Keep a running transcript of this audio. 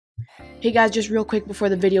Hey guys, just real quick before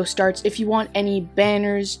the video starts, if you want any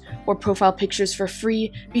banners or profile pictures for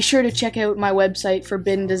free, be sure to check out my website,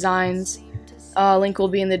 Forbidden Designs. Link will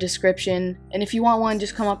be in the description. And if you want one,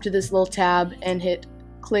 just come up to this little tab and hit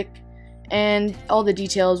click, and all the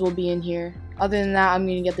details will be in here. Other than that, I'm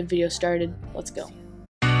gonna get the video started. Let's go.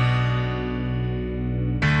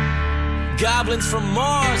 Goblins from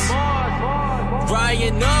Mars,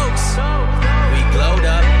 Ryan Oaks. We glowed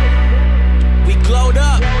up. We glowed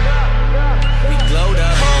up. We glowed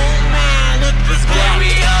up. Oh man, look this boy,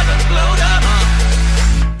 we all done glowed up.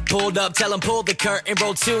 Pulled up, tell 'em pull the curtain.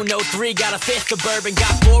 Roll 2, no 3, got a fifth of bourbon.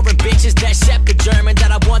 Got 4 bitches that Shepka German.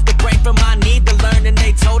 That I want the break from, I need to learn. And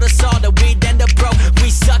they told us all that we'd end up broke. We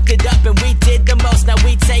sucked it up and we did the most. Now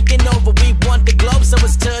we taking over, we want the globe. So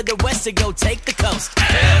it's to the west to go take the coast.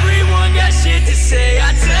 Everyone got shit to say,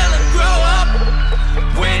 I tell them grow up.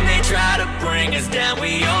 When they try to bring us down,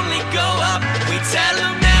 we only go up. We tell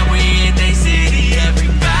them that we in they city,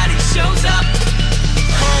 everybody shows up.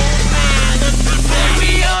 Oh man, boy,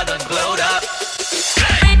 we all done glowed up.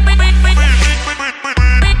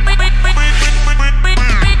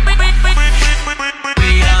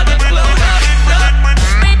 We all done glowed up.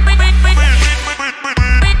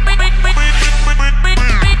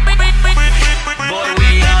 Boy, we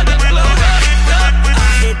all done glowed up. I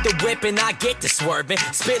hit the whip and I get to swerving.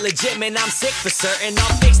 Spit legit, man, I'm sick for certain.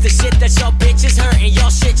 I'll fix the shit that y'all bitches hurting. Y'all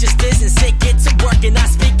shit just isn't sick, get to work. And I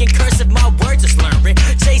speak in cursive, my words are slurring.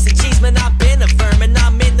 Chasing cheese, man, I've been a vermin.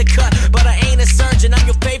 I'm in the cut, but I ain't a surgeon. I'm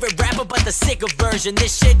your favorite rapper, but the sicker version.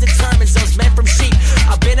 This shit determines those men from sheep.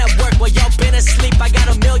 I've been at work while y'all been asleep. I got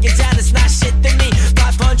 $1 million down, it's not shit to me.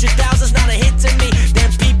 500,000's not a hit to me.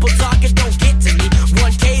 Them people talking don't get to me.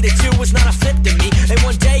 1K to 2 is not a flip to me. And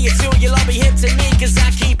one day or two, you'll all be hip to me. Cause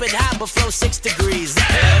I keep it hot, but flow 6 degrees.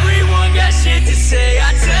 Everyone got shit to say,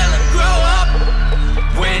 I tell them grow up.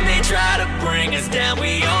 When they try to bring us down,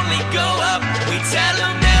 we only go up. We tell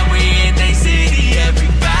them that we in they city,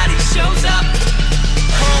 everybody shows up.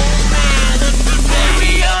 Oh man, boy,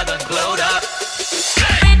 we all done glowed up.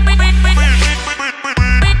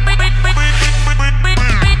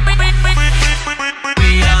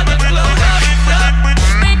 We all done glowed up.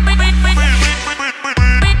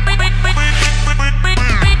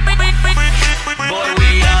 Boy, we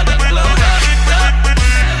all done glowed up.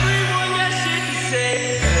 Everyone got shit to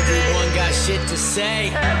say. Everyone got shit to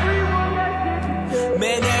say.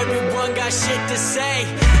 Man, everyone got shit to say.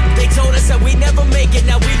 They told us that we never make it.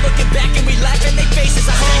 Now we looking back and we laugh in their faces.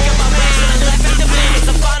 I think of my raps and I laugh at the minutes.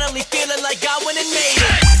 I'm finally feeling like I went and made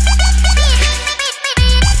it.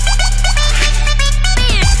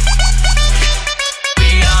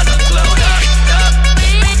 We all done glowed up.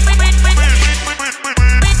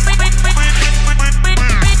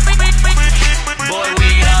 Boy, we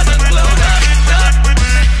all done glowed up.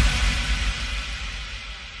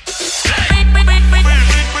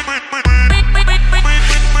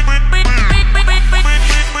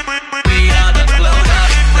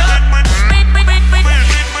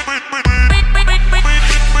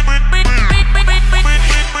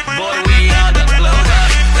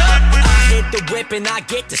 And I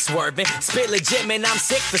get to swerving. Spit legit, man, I'm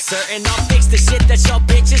sick for certain. I'll fix the shit that y'all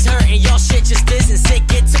bitches hurting. Y'all shit just isn't sick,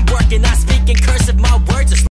 get to work. And I speak in cursive, my words are